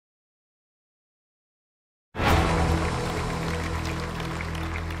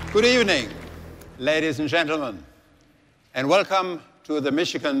Good evening, ladies and gentlemen, and welcome to the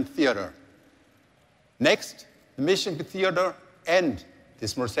Michigan Theater. Next, the Michigan Theater and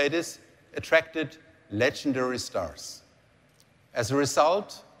this Mercedes attracted legendary stars. As a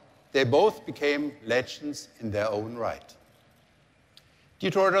result, they both became legends in their own right.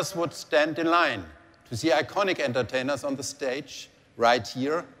 Detroiters would stand in line to see iconic entertainers on the stage right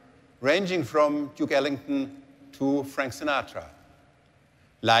here, ranging from Duke Ellington to Frank Sinatra.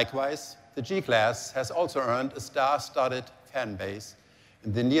 Likewise, the G-Class has also earned a star-studded fan base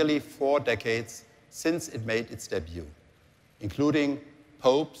in the nearly 4 decades since it made its debut, including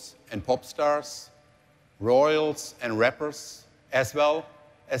popes and pop stars, royals and rappers, as well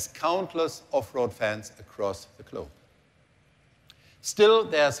as countless off-road fans across the globe. Still,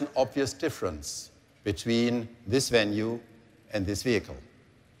 there's an obvious difference between this venue and this vehicle.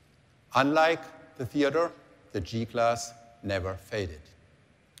 Unlike the theater, the G-Class never faded.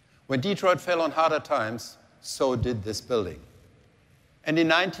 When Detroit fell on harder times, so did this building. And in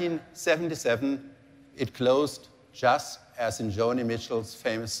 1977, it closed just as in Joni Mitchell's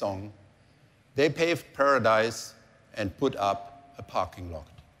famous song, "They paved paradise and put up a parking lot."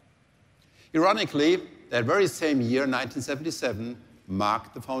 Ironically, that very same year, 1977,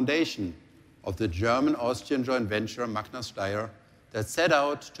 marked the foundation of the German-Austrian joint venture Magna Steyr that set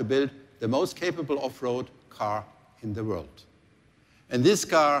out to build the most capable off-road car in the world. And this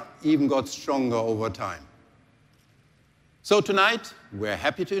car even got stronger over time. So tonight, we're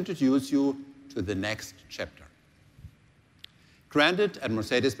happy to introduce you to the next chapter. Granted, at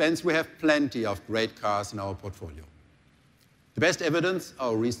Mercedes-Benz, we have plenty of great cars in our portfolio. The best evidence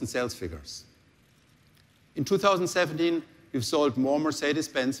are our recent sales figures. In 2017, we've sold more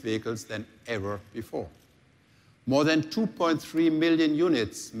Mercedes-Benz vehicles than ever before. More than 2.3 million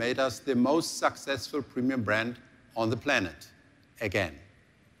units made us the most successful premium brand on the planet. Again.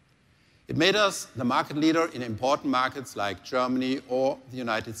 It made us the market leader in important markets like Germany or the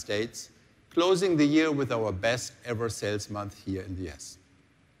United States, closing the year with our best ever sales month here in the US.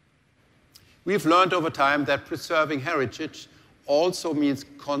 We've learned over time that preserving heritage also means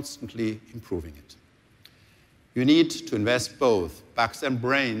constantly improving it. You need to invest both bucks and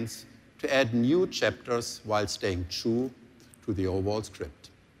brains to add new chapters while staying true to the overall script.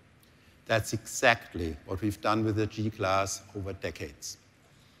 That's exactly what we've done with the G-Class over decades.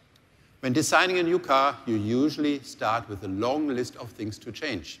 When designing a new car, you usually start with a long list of things to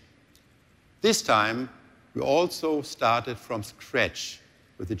change. This time, we also started from scratch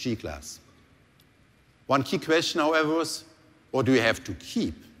with the G-Class. One key question, however, was, what do you have to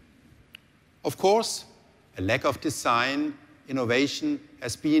keep? Of course, a lack of design innovation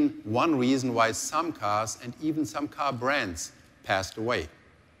has been one reason why some cars and even some car brands passed away.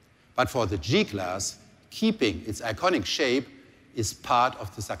 But for the G-Class, keeping its iconic shape is part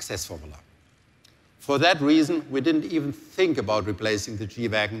of the success formula. For that reason, we didn't even think about replacing the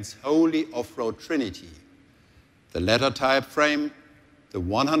G-Wagon's holy off-road trinity: the leather type frame, the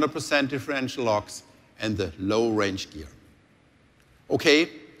 100% differential locks, and the low-range gear. Okay,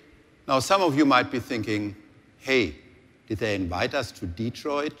 now some of you might be thinking, hey, did they invite us to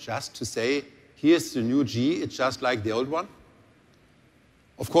Detroit just to say, here's the new G, it's just like the old one?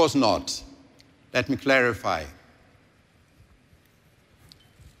 Of course not. Let me clarify.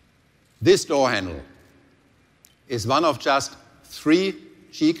 This door handle is one of just 3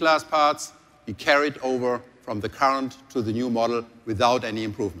 G-Class parts we carried over from the current to the new model without any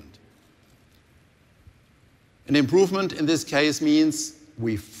improvement. An improvement in this case means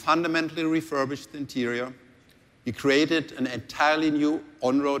we fundamentally refurbished the interior, we created an entirely new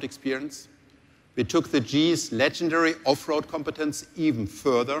on-road experience, we took the G's legendary off-road competence even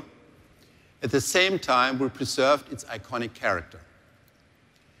further. At the same time, we preserved its iconic character.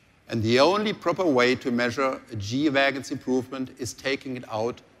 And the only proper way to measure a G-Wagon's improvement is taking it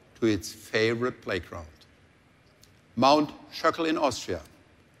out to its favorite playground, Mount Schöckel in Austria.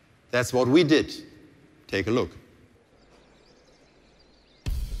 That's what we did. Take a look.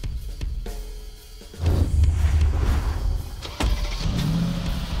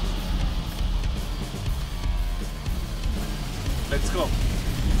 Let's go.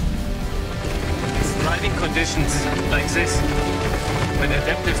 It's driving conditions like this, when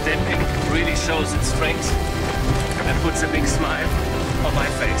adaptive damping really shows its strength and puts a big smile on my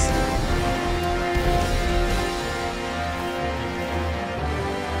face.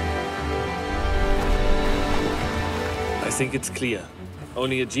 I think it's clear.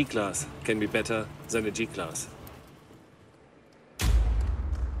 Only a G-Class can be better than a G-Class.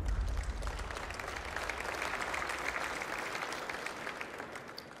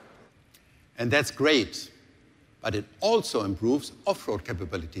 And that's great. but it also improves off-road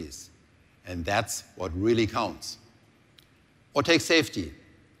capabilities. And that's what really counts. Or take safety.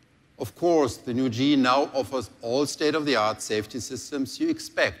 Of course, the new G now offers all state-of-the-art safety systems you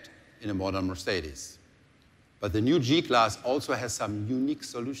expect in a modern Mercedes. But the new G-Class also has some unique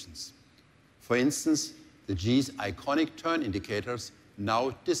solutions. For instance, the G's iconic turn indicators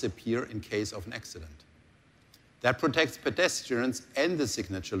now disappear in case of an accident. That protects pedestrians and the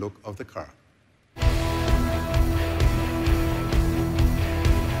signature look of the car.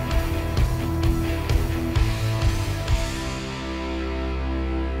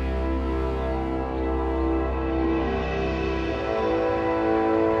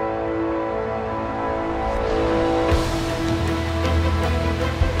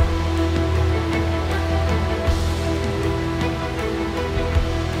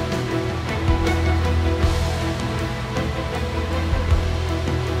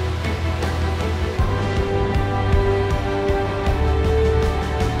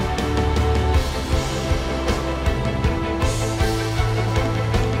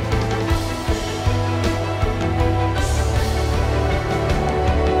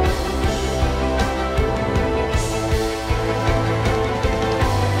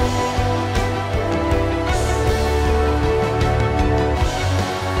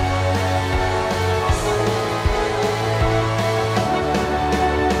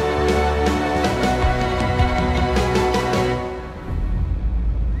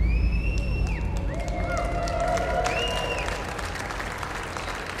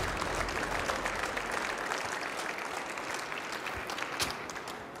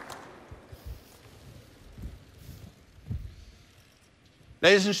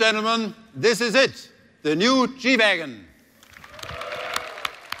 Ladies and gentlemen, this is it, the new G-Wagon.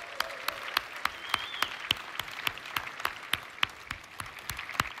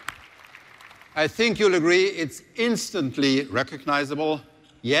 I think you'll agree it's instantly recognizable,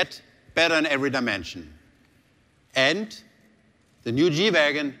 yet better in every dimension. And the new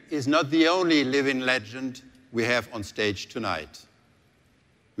G-Wagon is not the only living legend we have on stage tonight.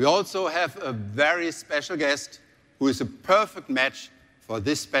 We also have a very special guest who is a perfect match for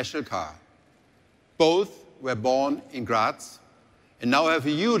this special car. Both were born in Graz and now have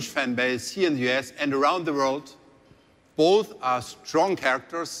a huge fan base here in the US and around the world. Both are strong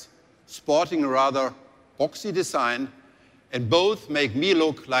characters, sporting a rather boxy design, and both make me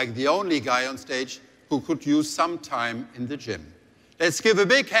look like the only guy on stage who could use some time in the gym. Let's give a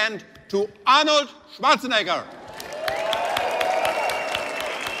big hand to Arnold Schwarzenegger.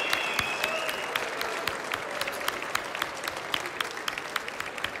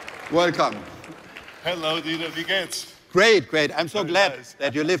 Welcome. Hello, Dieter, wie geht's? Great, great. I'm so Very glad nice.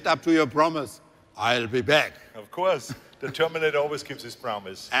 that you lived up to your promise. I'll be back. Of course, the Terminator always keeps his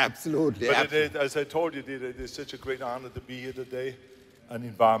promise. Absolutely. But absolutely. as I told you, Dieter, it is such a great honor to be here today. An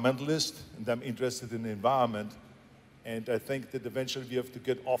environmentalist, and I'm interested in the environment. And I think that eventually we have to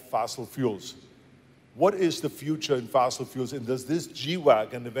get off fossil fuels. What is the future in fossil fuels? And does this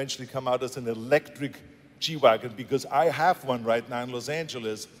G-Wagon eventually come out as an electric G-Wagon? Because I have one right now in Los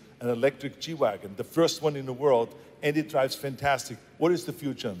Angeles, an electric G-Wagon, the first one in the world, and it drives fantastic. What is the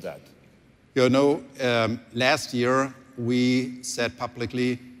future in that? You know, last year we said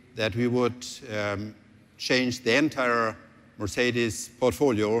publicly that we would change the entire Mercedes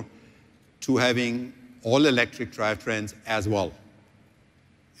portfolio to having all electric drivetrains as well.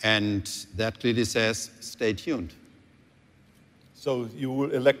 And that clearly says, stay tuned. So you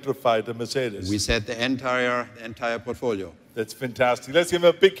will electrify the Mercedes? We said the entire portfolio. That's fantastic. Let's give him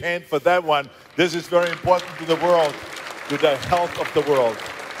a big hand for that one. This is very important to the world, to the health of the world.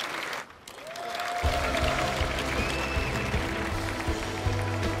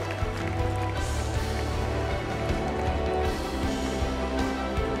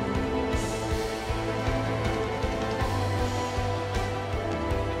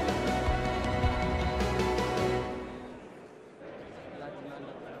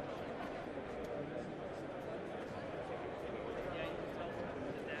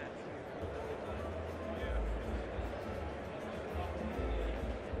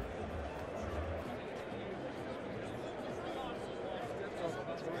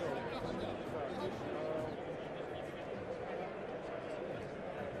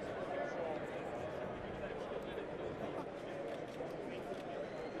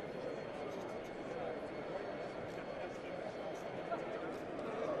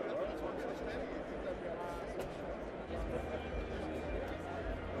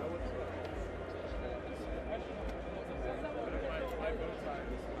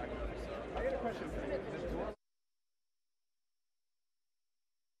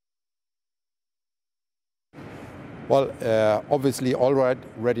 Well, obviously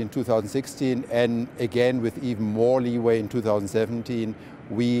already in 2016, and again with even more leeway in 2017,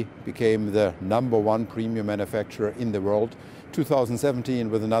 we became the #1 premium manufacturer in the world. 2017,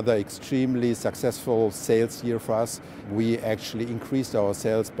 with another extremely successful sales year for us, we actually increased our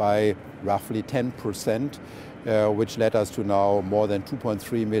sales by roughly 10%, which led us to now more than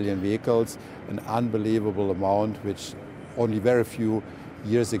 2.3 million vehicles, an unbelievable amount which only very few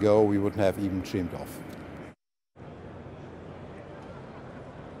years ago we wouldn't have even dreamed of.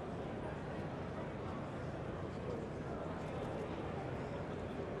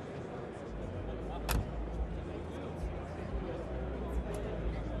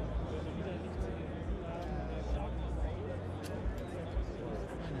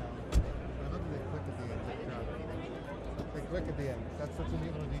 They click at the end. That's such a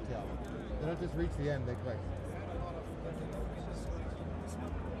neat little detail. They don't just reach the end, they click.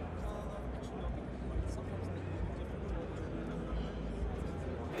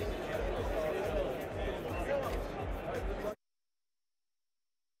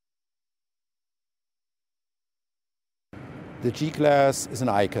 The G-Class is an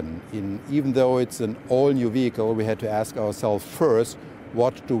icon. Even though it's an all-new vehicle, we had to ask ourselves first,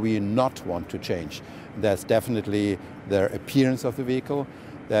 what do we not want to change? That's definitely the appearance of the vehicle.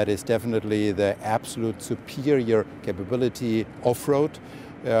 That is definitely the absolute superior capability off-road.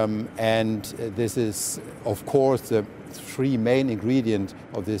 And this is, of course, the three main ingredients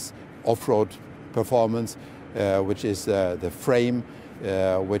of this off-road performance, which is the frame,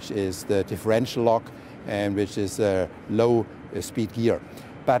 which is the differential lock, and which is low speed gear.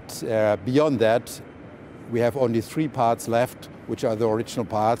 But beyond that, we have only 3 parts left, which are the original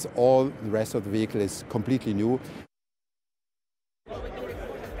parts. All the rest of the vehicle is completely new.